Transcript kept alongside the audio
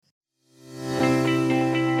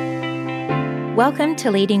Welcome to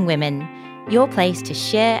Leading Women, your place to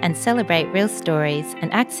share and celebrate real stories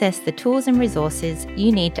and access the tools and resources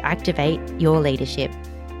you need to activate your leadership.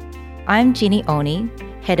 I'm Ginny Olney,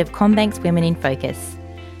 head of CommBank's Women in Focus,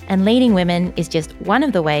 and Leading Women is just one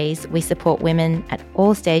of the ways we support women at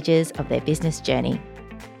all stages of their business journey.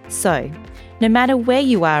 So, no matter where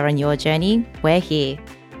you are on your journey, we're here.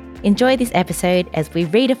 Enjoy this episode as we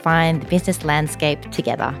redefine the business landscape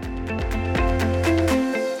together.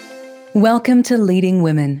 Welcome to Leading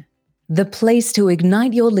Women, the place to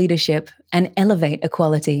ignite your leadership and elevate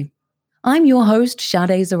equality. I'm your host, Sade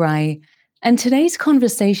Zarai, and today's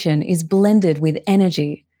conversation is blended with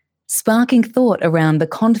energy, sparking thought around the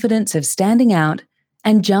confidence of standing out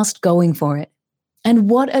and just going for it. And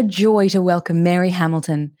what a joy to welcome Mary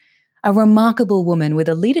Hamilton, a remarkable woman with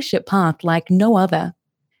a leadership path like no other.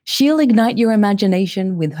 She'll ignite your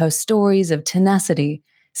imagination with her stories of tenacity,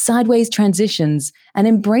 sideways transitions, and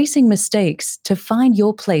embracing mistakes to find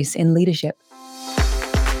your place in leadership.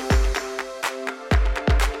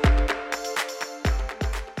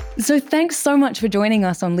 So thanks so much for joining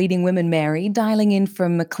us on Leading Women, Mary, dialing in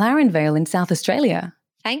from McLaren Vale in South Australia.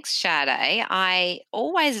 Thanks, Sade. I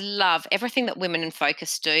always love everything that Women in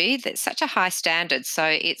Focus do. That's such a high standard. So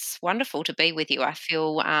it's wonderful to be with you. I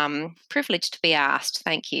feel privileged to be asked.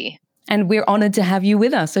 Thank you. And we're honoured to have you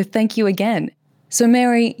with us. So thank you again. So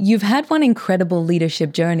Mary, you've had one incredible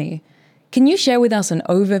leadership journey. Can you share with us an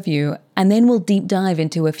overview, and then we'll deep dive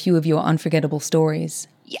into a few of your unforgettable stories?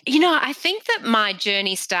 You know, I think that my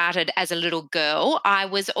journey started as a little girl. I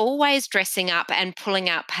was always dressing up and pulling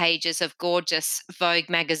out pages of gorgeous Vogue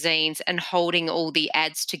magazines and holding all the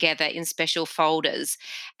ads together in special folders.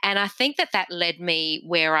 And I think that that led me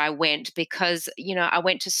where I went because, you know, I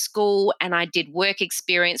went to school and I did work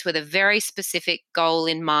experience with a very specific goal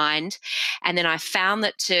in mind. And then I found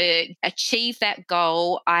that to achieve that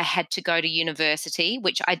goal, I had to go to university,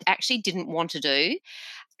 which I actually didn't want to do.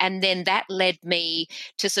 And then that led me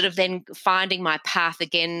to sort of then finding my path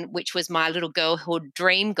again, which was my little girlhood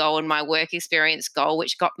dream goal and my work experience goal,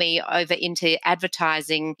 which got me over into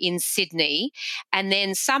advertising in Sydney. And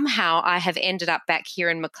then somehow I have ended up back here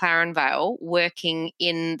in McLaren Vale working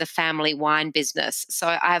in the family wine business.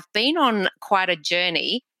 So I've been on quite a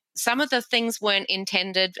journey. Some of the things weren't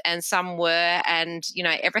intended and some were, and, you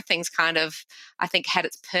know, everything's kind of, I think, had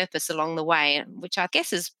its purpose along the way, which I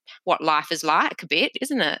guess is what life is like a bit,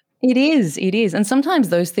 isn't it? It is. And sometimes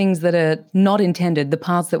those things that are not intended, the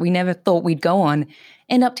paths that we never thought we'd go on,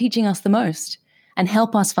 end up teaching us the most and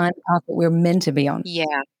help us find the path that we're meant to be on. Yeah.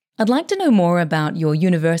 I'd like to know more about your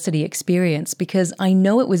university experience because I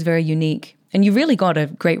know it was very unique and you really got a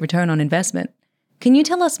great return on investment. Can you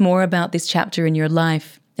tell us more about this chapter in your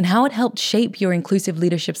life and how it helped shape your inclusive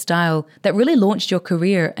leadership style that really launched your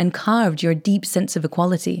career and carved your deep sense of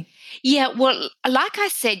equality? Yeah, well, like I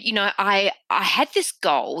said, you know, I had this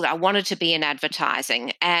goal that I wanted to be in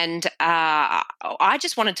advertising, and I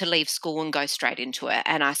just wanted to leave school and go straight into it.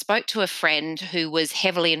 And I spoke to a friend who was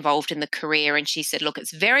heavily involved in the career, and she said, look,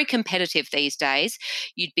 it's very competitive these days.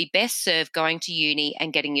 You'd be best served going to uni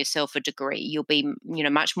and getting yourself a degree. You'll be, you know,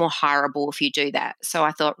 much more hireable if you do that. So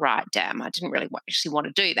I thought, right, damn, I didn't really actually want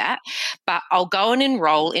to do that, but I'll go and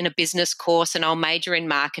enroll in a business course and I'll major in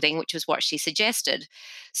marketing, which was what she suggested.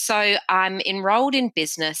 So I'm enrolled in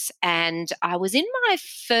business and I was in my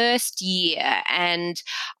first year, and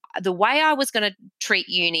the way I was going to treat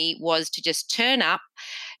uni was to just turn up,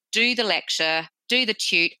 do the lecture, do the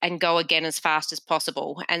tute and go again as fast as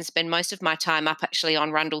possible and spend most of my time up actually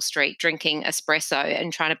on Rundle Street drinking espresso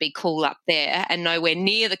and trying to be cool up there and nowhere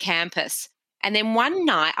near the campus. And then one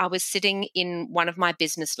night I was sitting in one of my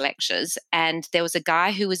business lectures and there was a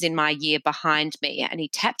guy who was in my year behind me and he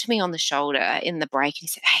tapped me on the shoulder in the break and he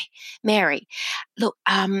said, "Hey, Mary, look,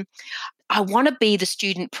 I want to be the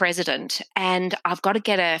student president and I've got to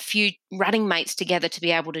get a few running mates together to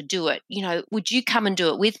be able to do it. You know, would you come and do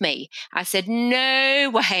it with me?" I said,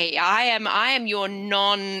 "No way. I am your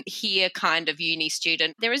non-here kind of uni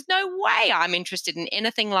student. There is no way I'm interested in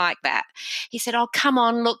anything like that." He said, "Oh, come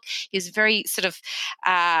on, look." He was very sort of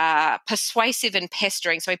persuasive and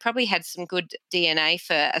pestering. So he probably had some good DNA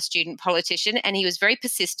for a student politician, and he was very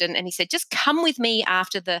persistent. And he said, "Just come with me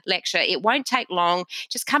after the lecture. It won't take long.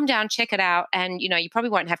 Just come down, check it out. And, you know, you probably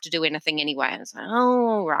won't have to do anything anyway." And I was like,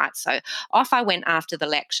 "Oh, right." So off I went after the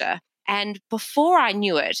lecture. And before I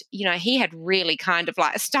knew it, he had really kind of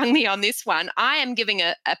like stung me on this one. I am giving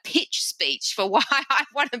a pitch speech for why I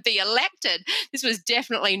want to be elected. This was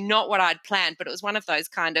definitely not what I'd planned, but it was one of those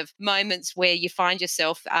kind of moments where you find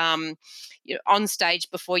yourself on stage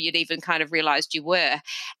before you'd even kind of realized you were.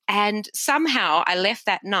 And somehow I left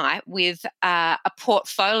that night with a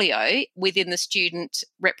portfolio within the student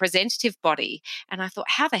representative body. And I thought,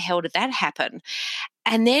 how the hell did that happen?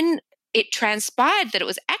 And then it transpired that it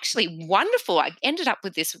was actually wonderful. I ended up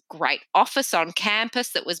with this great office on campus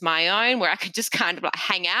that was my own, where I could just kind of like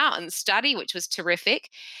hang out and study, which was terrific.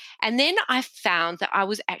 And then I found that I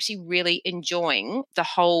was actually really enjoying the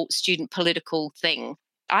whole student political thing.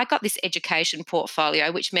 I got this education portfolio,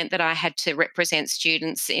 which meant that I had to represent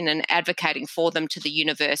students in and advocating for them to the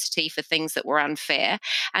university for things that were unfair.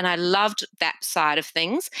 And I loved that side of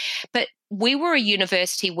things. But we were a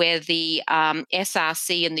university where the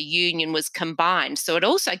SRC and the union was combined. So it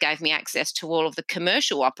also gave me access to all of the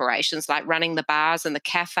commercial operations, like running the bars and the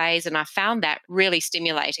cafes. And I found that really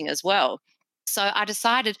stimulating as well. So I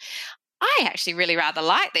decided, I actually really rather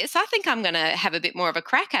like this. I think I'm going to have a bit more of a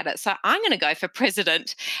crack at it. So I'm going to go for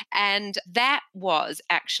president. And that was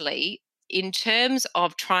actually, in terms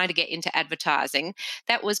of trying to get into advertising,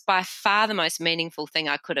 that was by far the most meaningful thing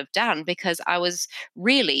I could have done, because I was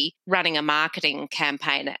really running a marketing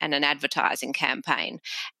campaign and an advertising campaign.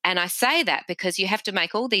 And I say that because you have to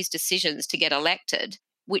make all these decisions to get elected,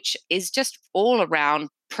 which is just all around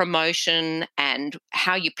promotion and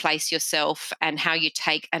how you place yourself and how you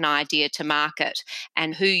take an idea to market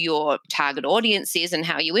and who your target audience is and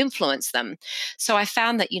how you influence them. So I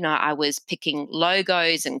found that, I was picking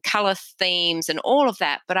logos and color themes and all of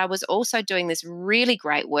that, but I was also doing this really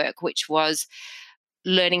great work, which was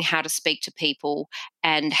learning how to speak to people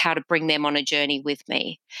and how to bring them on a journey with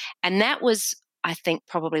me. And that was, I think,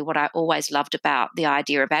 probably what I always loved about the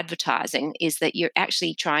idea of advertising, is that you're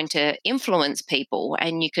actually trying to influence people,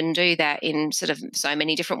 and you can do that in sort of so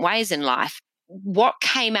many different ways in life. What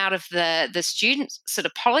came out of the student sort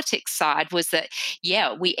of politics side was that,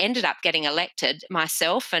 we ended up getting elected,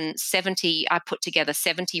 myself and I put together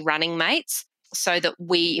 70 running mates, so that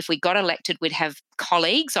if we got elected, we'd have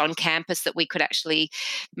colleagues on campus that we could actually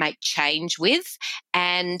make change with.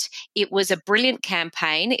 And it was a brilliant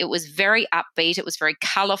campaign. It was very upbeat. It was very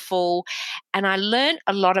colourful. And I learned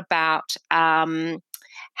a lot about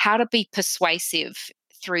how to be persuasive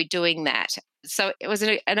through doing that. So it was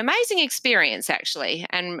an amazing experience, actually,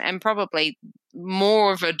 and probably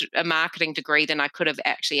more of a marketing degree than I could have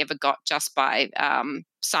actually ever got just by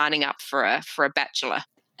signing up for a bachelor.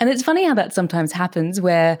 And it's funny how that sometimes happens,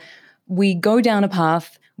 where we go down a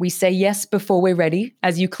path, we say yes before we're ready,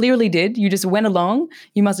 as you clearly did. You just went along.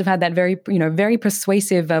 You must have had that very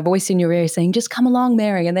persuasive voice in your ear saying, just come along,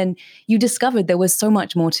 Mary. And then you discovered there was so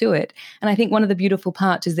much more to it. And I think one of the beautiful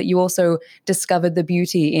parts is that you also discovered the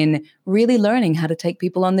beauty in really learning how to take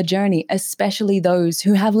people on the journey, especially those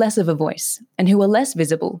who have less of a voice and who are less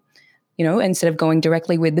visible. Instead of going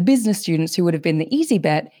directly with the business students who would have been the easy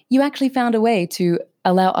bet, you actually found a way to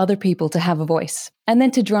allow other people to have a voice and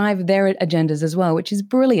then to drive their agendas as well, which is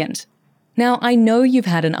brilliant. Now, I know you've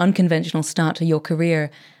had an unconventional start to your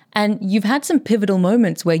career, and you've had some pivotal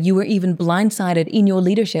moments where you were even blindsided in your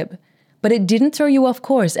leadership, but it didn't throw you off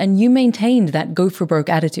course and you maintained that go for broke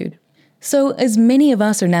attitude. So as many of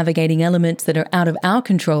us are navigating elements that are out of our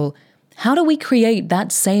control, how do we create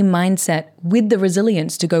that same mindset with the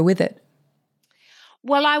resilience to go with it?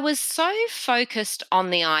 Well, I was so focused on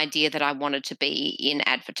the idea that I wanted to be in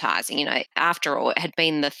advertising. After all, it had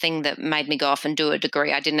been the thing that made me go off and do a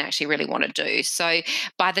degree I didn't actually really want to do. So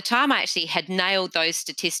by the time I actually had nailed those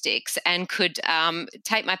statistics and could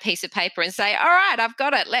take my piece of paper and say, all right, I've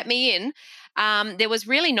got it, let me in, there was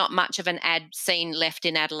really not much of an ad scene left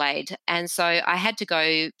in Adelaide. And so I had to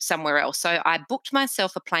go somewhere else. So I booked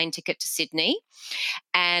myself a plane ticket to Sydney,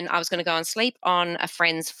 and I was going to go and sleep on a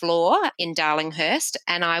friend's floor in Darlinghurst.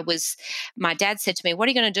 And my dad said to me, what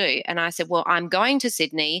are you going to do? And I said, well, I'm going to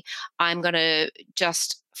Sydney. I'm going to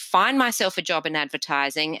just find myself a job in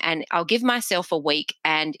advertising, and I'll give myself a week.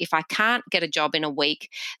 And if I can't get a job in a week,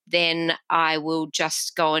 then I will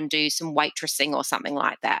just go and do some waitressing or something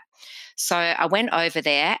like that. So I went over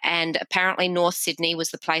there, and apparently North Sydney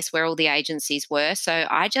was the place where all the agencies were. So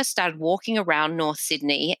I just started walking around North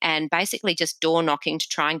Sydney and basically just door knocking to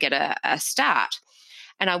try and get a start.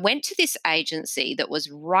 And I went to this agency that was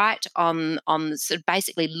right on sort of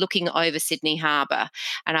basically looking over Sydney Harbour.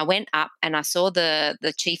 And I went up and I saw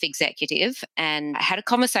the chief executive and I had a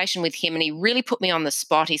conversation with him, and he really put me on the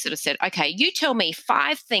spot. He sort of said, okay, you tell me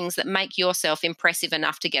 5 things that make yourself impressive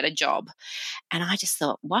enough to get a job. And I just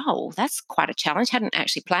thought, wow, that's quite a challenge. Hadn't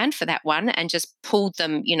actually planned for that one and just pulled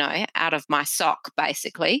them, out of my sock,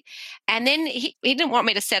 basically. And then he didn't want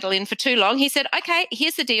me to settle in for too long. He said, okay,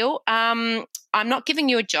 here's the deal. I'm not giving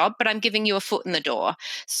you a job, but I'm giving you a foot in the door.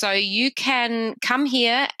 So you can come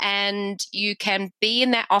here and you can be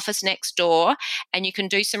in that office next door and you can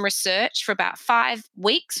do some research for about 5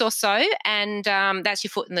 weeks or so. And that's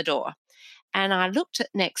your foot in the door. And I looked at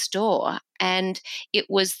next door and it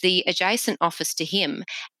was the adjacent office to him,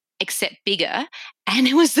 except bigger. And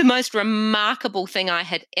it was the most remarkable thing I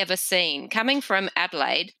had ever seen, coming from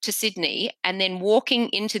Adelaide to Sydney and then walking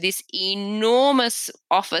into this enormous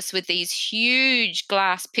office with these huge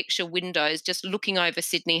glass picture windows just looking over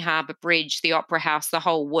Sydney Harbour Bridge, the Opera House, the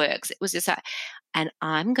whole works. It was just like, and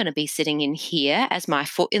I'm going to be sitting in here as my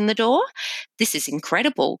foot in the door. This is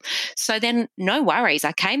incredible. So then, no worries.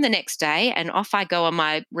 I came the next day and off I go on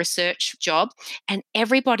my research job. And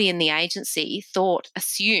everybody in the agency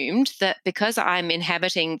assumed that because I'm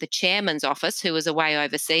inhabiting the chairman's office, who was away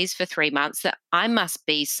overseas for 3 months, that I must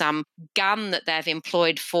be some gun that they've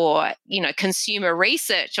employed for, consumer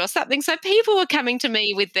research or something. So people were coming to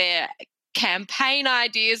me with their campaign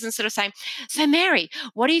ideas and sort of saying, so Mary,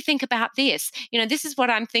 what do you think about this? This is what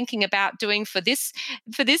I'm thinking about doing for this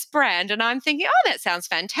brand. And I'm thinking, oh, that sounds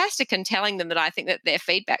fantastic, and telling them that I think that their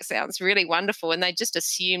feedback sounds really wonderful. And they just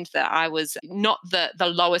assumed that I was not the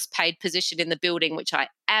lowest paid position in the building, which I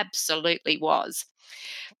absolutely was.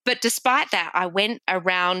 But despite that, I went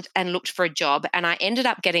around and looked for a job, and I ended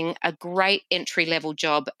up getting a great entry-level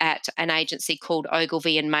job at an agency called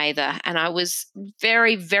Ogilvy and Mather. And I was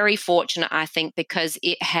very, very fortunate, I think, because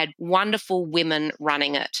it had wonderful women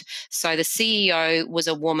running it. So the CEO was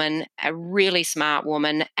a woman, a really smart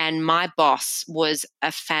woman, and my boss was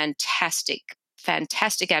a fantastic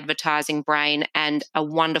advertising brain and a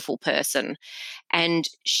wonderful person. And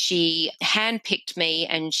she handpicked me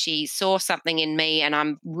and she saw something in me. And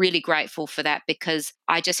I'm really grateful for that, because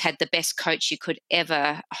I just had the best coach you could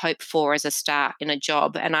ever hope for as a start in a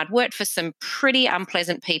job. And I'd worked for some pretty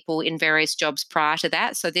unpleasant people in various jobs prior to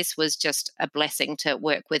that. So this was just a blessing to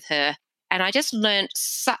work with her. And I just learned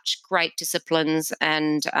such great disciplines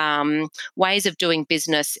and ways of doing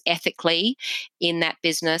business ethically in that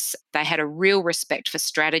business. They had a real respect for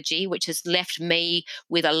strategy, which has left me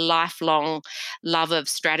with a lifelong love of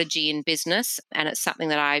strategy in business. And it's something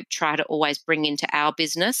that I try to always bring into our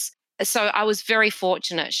business. So I was very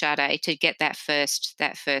fortunate, Sade, to get that first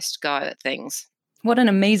go at things. What an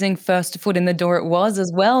amazing first foot in the door it was as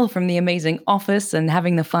well, from the amazing office and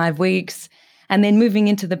having the 5 weeks. And then moving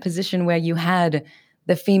into the position where you had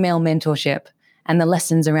the female mentorship and the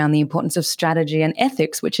lessons around the importance of strategy and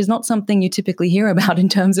ethics, which is not something you typically hear about in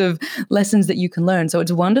terms of lessons that you can learn. So it's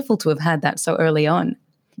wonderful to have had that so early on.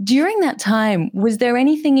 During that time, was there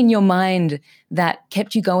anything in your mind that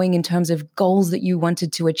kept you going in terms of goals that you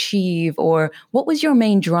wanted to achieve, or what was your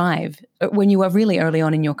main drive when you were really early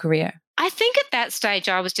on in your career? I think at that stage,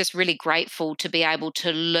 I was just really grateful to be able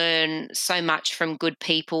to learn so much from good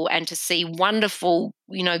people and to see wonderful,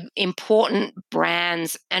 important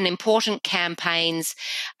brands and important campaigns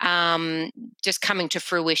just coming to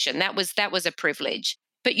fruition. That was a privilege.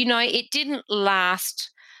 But, it didn't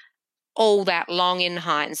last all that long in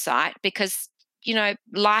hindsight, because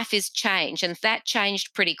life is change, and that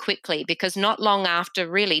changed pretty quickly, because not long after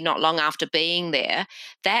being there,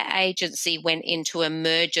 that agency went into a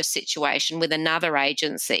merger situation with another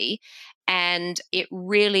agency. And it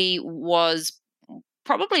really was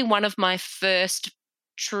probably one of my first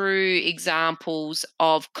true examples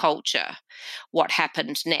of culture, what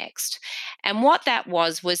happened next. And what that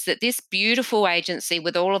was that this beautiful agency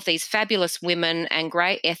with all of these fabulous women and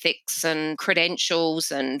great ethics and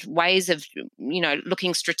credentials and ways of,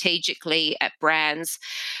 looking strategically at brands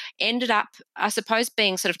ended up, I suppose,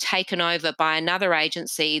 being sort of taken over by another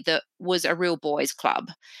agency that was a real boys'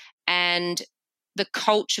 club. And the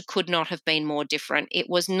culture could not have been more different. It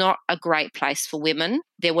was not a great place for women.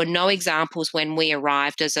 There were no examples when we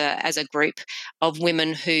arrived as a group of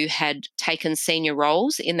women who had taken senior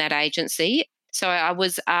roles in that agency. So I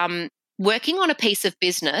was working on a piece of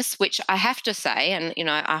business, which I have to say, and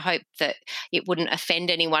I hope that it wouldn't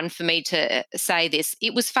offend anyone for me to say this,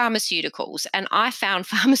 it was pharmaceuticals. And I found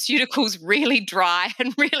pharmaceuticals really dry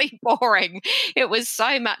and really boring. It was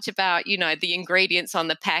so much about, the ingredients on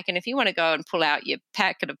the pack. And if you want to go and pull out your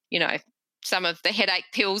packet of, some of the headache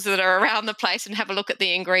pills that are around the place and have a look at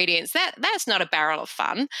the ingredients. That's not a barrel of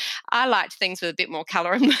fun. I liked things with a bit more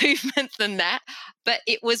colour and movement than that. But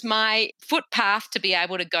it was my footpath to be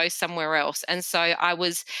able to go somewhere else. And so I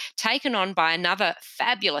was taken on by another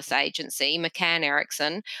fabulous agency, McCann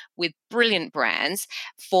Erickson, with brilliant brands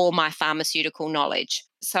for my pharmaceutical knowledge.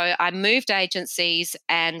 So I moved agencies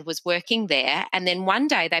and was working there. And then one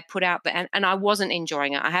day they put out and I wasn't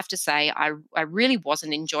enjoying it. I have to say, I really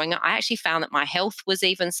wasn't enjoying it. I actually found that my health was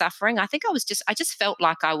even suffering. I think I just felt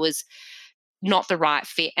like I was not the right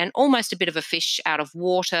fit and almost a bit of a fish out of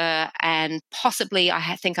water. And possibly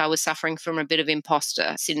I think I was suffering from a bit of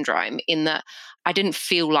imposter syndrome in that I didn't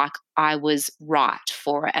feel like I was right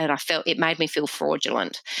for it. And it made me feel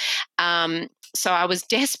fraudulent. So I was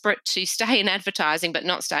desperate to stay in advertising, but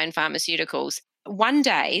not stay in pharmaceuticals. One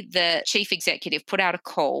day, the chief executive put out a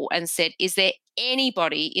call and said, "Is there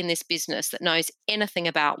anybody in this business that knows anything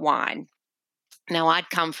about wine?" Now, I'd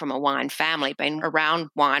come from a wine family, been around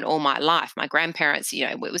wine all my life. My grandparents,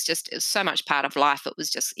 it was so much part of life. It was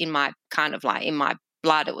just in my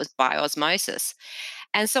blood. It was by osmosis.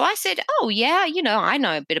 And so I said, "Oh, yeah, I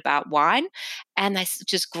know a bit about wine." And they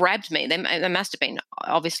just grabbed me. They must have been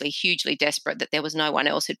obviously hugely desperate that there was no one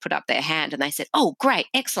else who'd put up their hand. And they said, "Oh, great,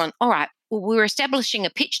 excellent. All right, well, we're establishing a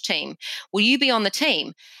pitch team. Will you be on the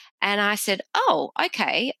team?" And I said, "Oh,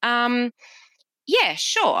 okay. Yeah,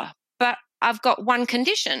 sure. But I've got one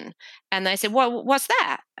condition." And they said, "Well, what's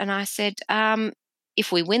that?" And I said,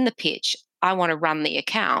 "If we win the pitch, I want to run the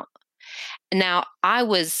account." Now, I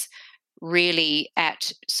was really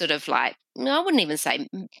at sort of like, no, I wouldn't even say,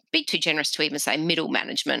 be too generous to even say middle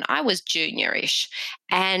management. I was juniorish.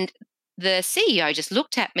 And the CEO just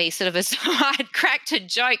looked at me sort of as though I'd cracked a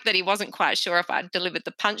joke that he wasn't quite sure if I'd delivered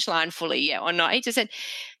the punchline fully yet or not. He just said,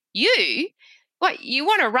 "You? What, you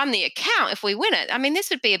want to run the account if we win it? I mean,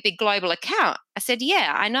 this would be a big global account." I said,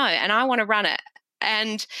 "Yeah, I know, and I want to run it."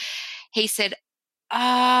 And he said,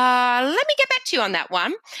 "Let me get back to you on that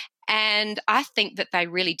one." And I think that they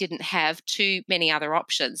really didn't have too many other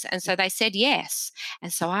options. And so they said yes.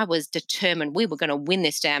 And so I was determined we were going to win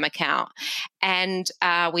this damn account. And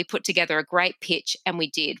we put together a great pitch and we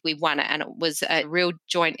did. We won it. And it was a real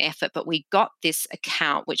joint effort. But we got this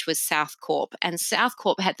account, which was South Corp. And South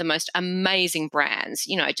Corp had the most amazing brands,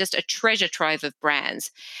 just a treasure trove of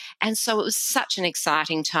brands. And so it was such an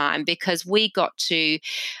exciting time because we got to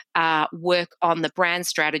work on the brand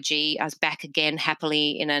strategy. I was back again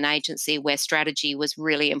happily in an agency where strategy was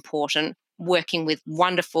really important, working with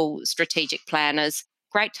wonderful strategic planners.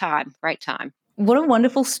 Great time, great time. What a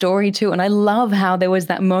wonderful story too. And I love how there was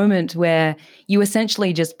that moment where you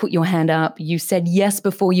essentially just put your hand up, you said yes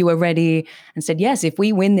before you were ready and said, "Yes, if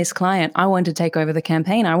we win this client, I want to take over the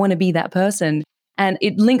campaign. I want to be that person." And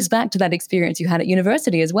it links back to that experience you had at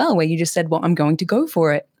university as well, where you just said, "Well, I'm going to go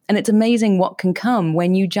for it." And it's amazing what can come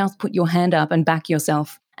when you just put your hand up and back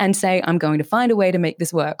yourself and say, "I'm going to find a way to make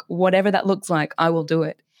this work. Whatever that looks like, I will do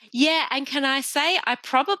it." Yeah, and can I say,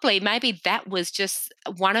 maybe that was just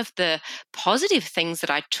one of the positive things that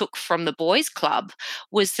I took from the boys' club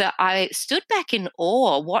was that I stood back in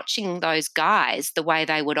awe watching those guys, the way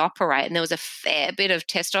they would operate. And there was a fair bit of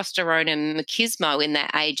testosterone and machismo in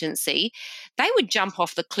that agency. They would jump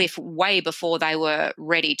off the cliff way before they were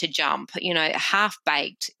ready to jump,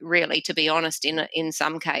 half-baked, really, to be honest, in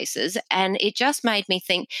some cases. And it just made me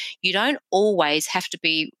think, you don't always have to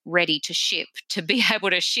be ready to ship to be able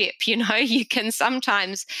to ship. You can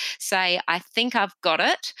sometimes say, "I think I've got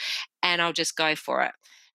it," and I'll just go for it.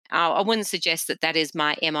 I wouldn't suggest that is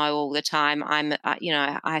my MO all the time.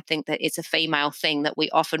 I think that it's a female thing that we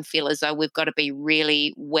often feel as though we've got to be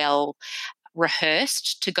really well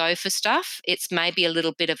rehearsed to go for stuff. It's maybe a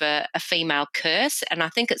little bit of a female curse. And I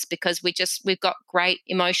think it's because we've got great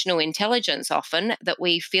emotional intelligence often that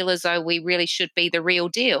we feel as though we really should be the real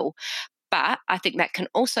deal. But I think that can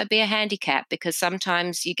also be a handicap because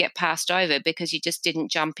sometimes you get passed over because you just didn't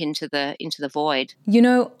jump into the void.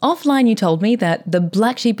 Offline you told me that the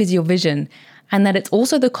black sheep is your vision and that it's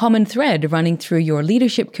also the common thread running through your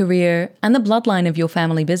leadership career and the bloodline of your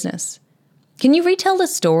family business. Can you retell the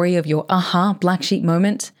story of your aha black sheep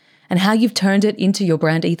moment and how you've turned it into your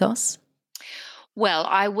brand ethos? Well,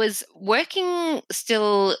 I was working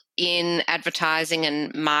still in advertising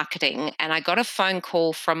and marketing, and I got a phone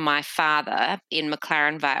call from my father in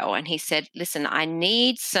McLaren Vale, and he said, "Listen, I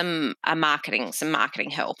need some marketing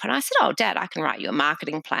help." And I said, "Oh, Dad, I can write you a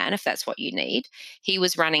marketing plan if that's what you need." He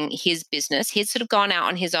was running his business. He'd sort of gone out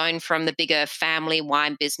on his own from the bigger family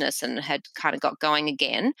wine business and had kind of got going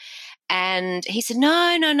again. And he said, no,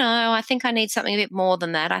 I think I need something a bit more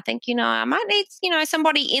than that. I think, I might need,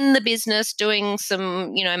 somebody in the business doing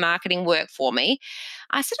some, marketing work for me.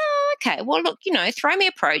 I said, oh, okay, well, look, throw me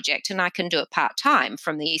a project and I can do it part-time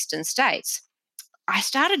from the eastern states. I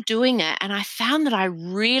started doing it and I found that I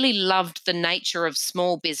really loved the nature of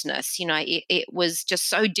small business. It was just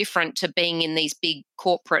so different to being in these big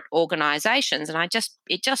corporate organizations. And I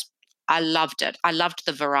loved it. I loved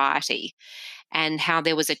the variety and how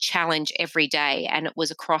there was a challenge every day and it was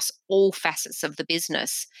across all facets of the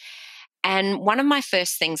business. And one of my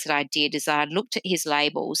first things that I did is I looked at his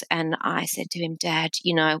labels and I said to him, Dad,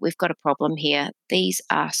 we've got a problem here. These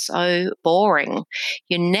are so boring.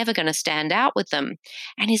 You're never going to stand out with them.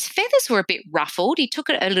 And his feathers were a bit ruffled. He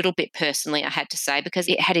took it a little bit personally, I had to say, because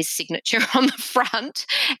it had his signature on the front.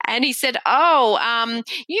 And he said,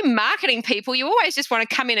 you marketing people, you always just want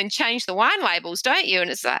to come in and change the wine labels, don't you?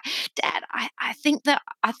 And it's like, Dad, I think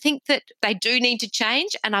that they do need to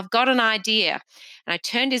change and I've got an idea. And I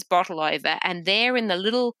turned his bottle over, and there in the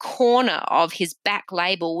little corner of his back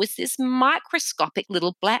label was this microscopic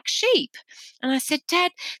little black sheep. And I said,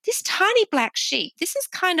 Dad, this tiny black sheep, this is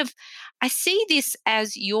I see this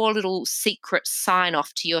as your little secret sign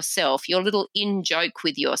off to yourself, your little in joke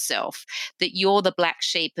with yourself, that you're the black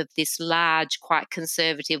sheep of this large, quite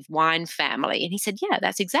conservative wine family. And he said, yeah,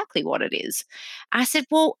 that's exactly what it is. I said,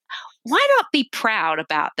 well, why not be proud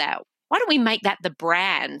about that? Why don't we make that the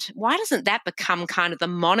brand? Why doesn't that become kind of the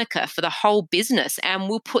moniker for the whole business? And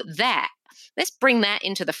we'll put that, let's bring that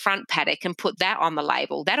into the front paddock and put that on the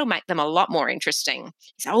label. That'll make them a lot more interesting.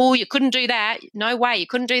 He said, oh, you couldn't do that. No way, you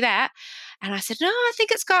couldn't do that. And I said, no, I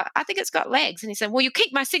think it's got legs. And he said, well, you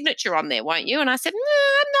keep my signature on there, won't you? And I said, no,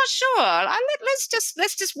 I'm not sure.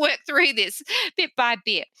 Let's just work through this bit by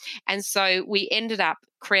bit. And so we ended up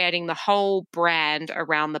creating the whole brand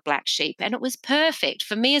around the black sheep. And it was perfect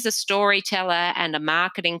for me as a storyteller and a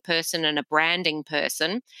marketing person and a branding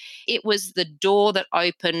person. It was the door that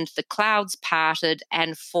opened, the clouds parted,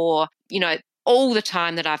 and for, all the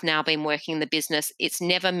time that I've now been working in the business, it's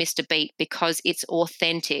never missed a beat because it's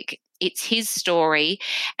authentic. It's his story.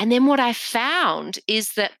 And then what I found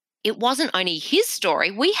is that it wasn't only his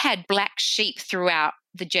story. We had black sheep throughout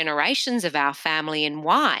the generations of our family in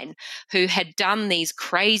wine who had done these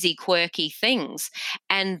crazy, quirky things,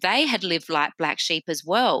 and they had lived like black sheep as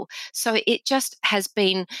well. So it just has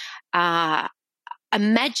been a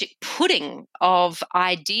magic pudding of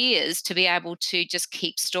ideas to be able to just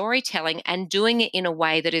keep storytelling and doing it in a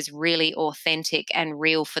way that is really authentic and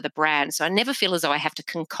real for the brand. So I never feel as though I have to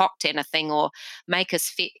concoct anything or make us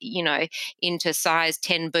fit, into size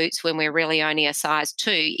 10 boots when we're really only a size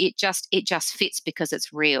 2. It just fits because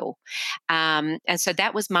it's real. And so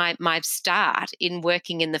that was my start in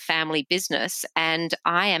working in the family business. And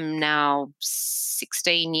I am now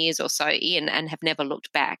 16 years or so in and have never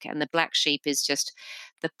looked back. And the black sheep is just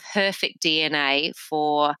the perfect DNA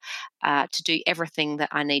for to do everything that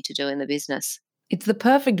I need to do in the business. It's the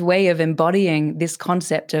perfect way of embodying this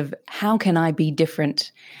concept of how can I be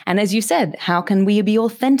different? And as you said, how can we be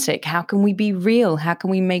authentic? How can we be real? How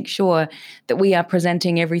can we make sure that we are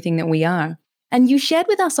presenting everything that we are? And you shared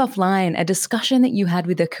with us offline a discussion that you had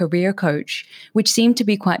with a career coach, which seemed to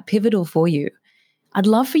be quite pivotal for you. I'd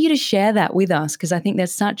love for you to share that with us because I think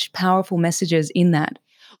there's such powerful messages in that.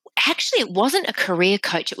 Actually, it wasn't a career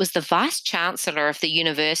coach. It was the vice chancellor of the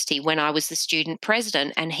university when I was the student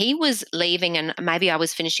president, and he was leaving, and maybe I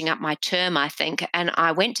was finishing up my term, I think, and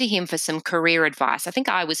I went to him for some career advice. I think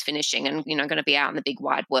I was finishing and, going to be out in the big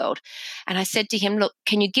wide world. And I said to him, look,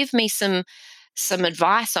 can you give me some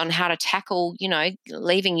advice on how to tackle,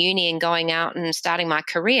 leaving uni and going out and starting my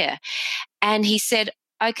career? And he said,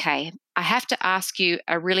 okay, I have to ask you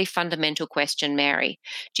a really fundamental question, Mary.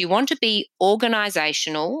 Do you want to be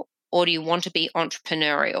organizational or do you want to be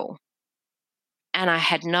entrepreneurial? And I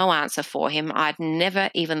had no answer for him. I'd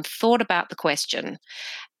never even thought about the question.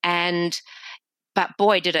 But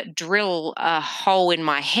boy, did it drill a hole in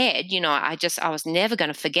my head. I was never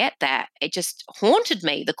going to forget that. It just haunted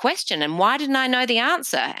me, the question. And why didn't I know the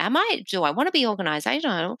answer? Do I want to be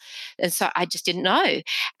organizational? And so I just didn't know.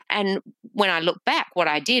 And when I look back, what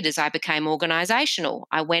I did is I became organizational.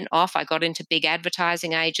 I went off, I got into big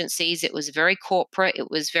advertising agencies. It was very corporate.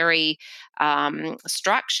 It was very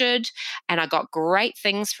structured. And I got great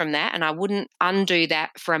things from that. And I wouldn't undo that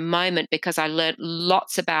for a moment because I learned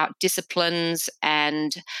lots about disciplines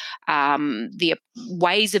and the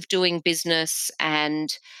ways of doing business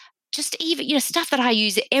and just even, stuff that I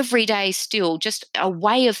use every day still, just a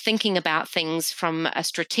way of thinking about things from a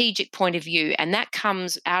strategic point of view. And that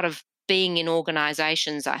comes out of being in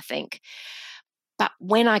organizations, I think. But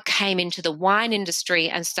when I came into the wine industry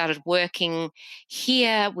and started working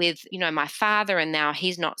here with, my father, and now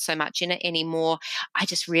he's not so much in it anymore, I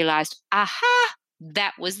just realized, aha,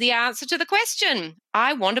 that was the answer to the question.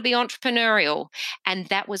 I want to be entrepreneurial. And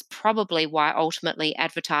that was probably why ultimately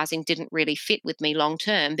advertising didn't really fit with me long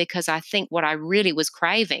term, because I think what I really was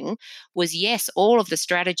craving was, yes, all of the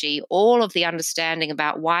strategy, all of the understanding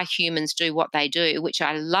about why humans do what they do, which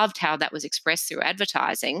I loved how that was expressed through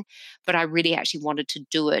advertising, but I really actually wanted to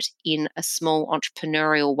do it in a small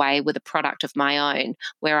entrepreneurial way with a product of my own,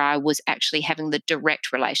 where I was actually having the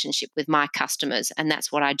direct relationship with my customers. And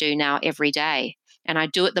that's what I do now every day. And I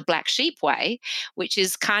do it the black sheep way, which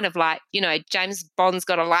is kind of like, James Bond's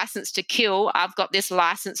got a license to kill. I've got this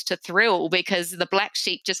license to thrill, because the black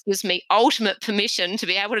sheep just gives me ultimate permission to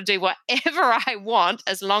be able to do whatever I want,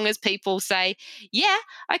 as long as people say, yeah,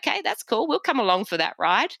 okay, that's cool. We'll come along for that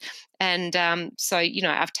ride. And so,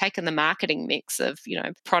 I've taken the marketing mix of,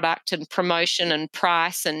 product and promotion and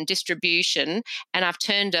price and distribution, and I've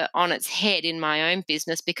turned it on its head in my own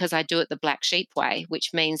business, because I do it the black sheep way,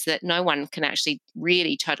 which means that no one can actually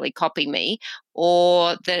really totally copy me,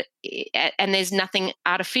 and there's nothing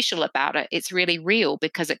artificial about it. It's really real,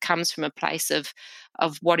 because it comes from a place of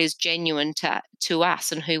what is genuine to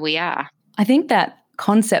us and who we are. I think that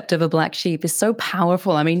concept of a black sheep is so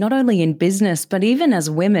powerful. I mean, not only in business, but even as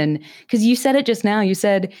women, because you said it just now. You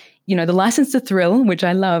said, the license to thrill, which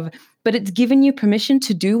I love, but it's given you permission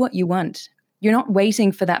to do what you want. You're not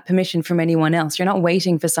waiting for that permission from anyone else. You're not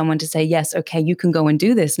waiting for someone to say, yes, okay, you can go and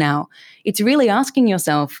do this now. It's really asking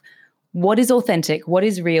yourself, what is authentic? What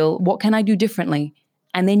is real? What can I do differently?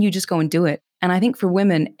 And then you just go and do it. And I think for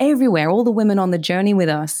women everywhere, all the women on the journey with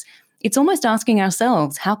us, it's almost asking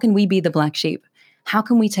ourselves, how can we be the black sheep? How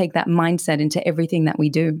can we take that mindset into everything that we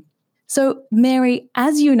do? So, Mary,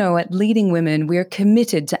 as you know, at Leading Women, we're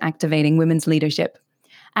committed to activating women's leadership.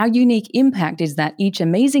 Our unique impact is that each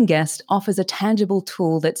amazing guest offers a tangible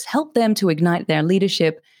tool that's helped them to ignite their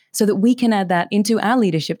leadership, so that we can add that into our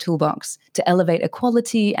leadership toolbox to elevate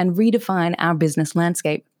equality and redefine our business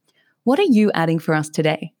landscape. What are you adding for us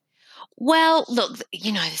today? Well, look,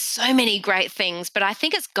 there's so many great things, but I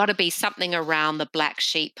think it's got to be something around the black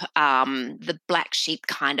sheep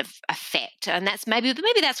kind of effect. And that's maybe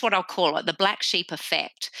that's what I'll call it, the black sheep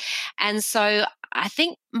effect. And so I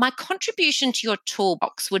think my contribution to your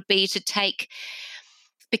toolbox would be to take,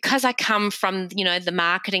 because I come from, the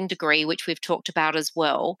marketing degree, which we've talked about as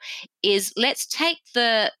well, is let's take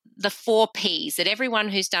the 4 Ps that everyone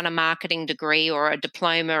who's done a marketing degree or a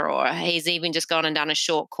diploma, or he's even just gone and done a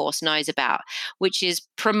short course, knows about, which is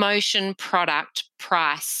promotion, product,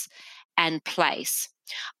 price, and place.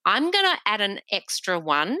 I'm going to add an extra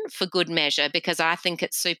one for good measure, because I think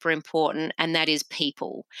it's super important, and that is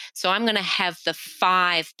people. So I'm going to have the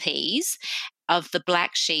 5 Ps of the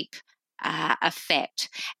black sheep effect.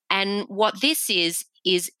 And what this is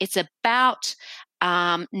it's about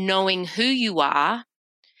knowing who you are,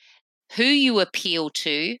 who you appeal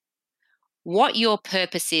to, what your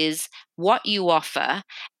purpose is, what you offer,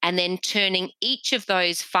 and then turning each of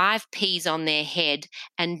those 5 Ps on their head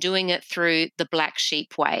and doing it through the black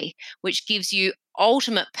sheep way, which gives you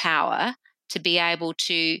ultimate power to be able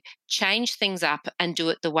to change things up and do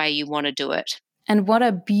it the way you want to do it. And what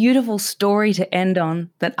a beautiful story to end on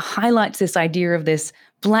that highlights this idea of this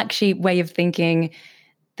black sheep way of thinking,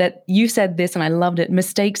 that you said this and I loved it.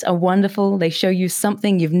 Mistakes are wonderful. They show you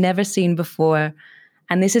something you've never seen before.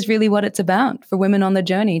 And this is really what it's about for women on the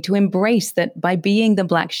journey, to embrace that by being the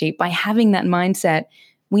black sheep, by having that mindset,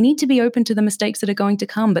 we need to be open to the mistakes that are going to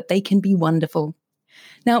come, but they can be wonderful.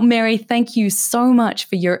 Now, Mary, thank you so much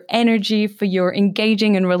for your energy, for your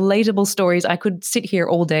engaging and relatable stories. I could sit here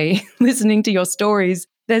all day listening to your stories.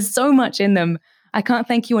 There's so much in them. I can't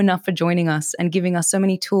thank you enough for joining us and giving us so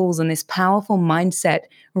many tools and this powerful mindset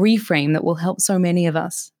reframe that will help so many of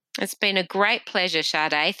us. It's been a great pleasure,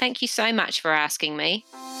 Sade. Thank you so much for asking me.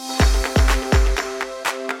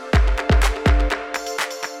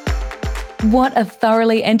 What a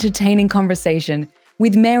thoroughly entertaining conversation,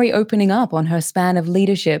 with Mary opening up on her span of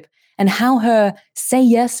leadership and how her say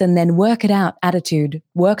yes and then work it out attitude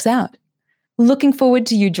works out. Looking forward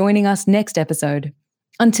to you joining us next episode.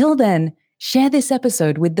 Until then, share this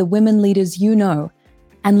episode with the women leaders you know,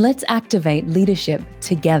 and let's activate leadership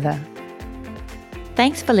together.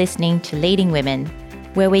 Thanks for listening to Leading Women,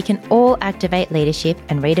 where we can all activate leadership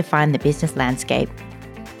and redefine the business landscape.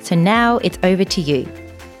 So now it's over to you.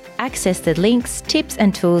 Access the links, tips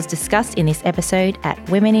and tools discussed in this episode at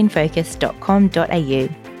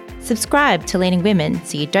womeninfocus.com.au. Subscribe to Leading Women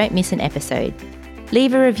so you don't miss an episode.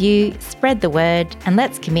 Leave a review, spread the word, and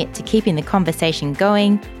let's commit to keeping the conversation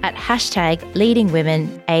going at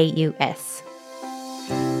 #LeadingWomenAUS.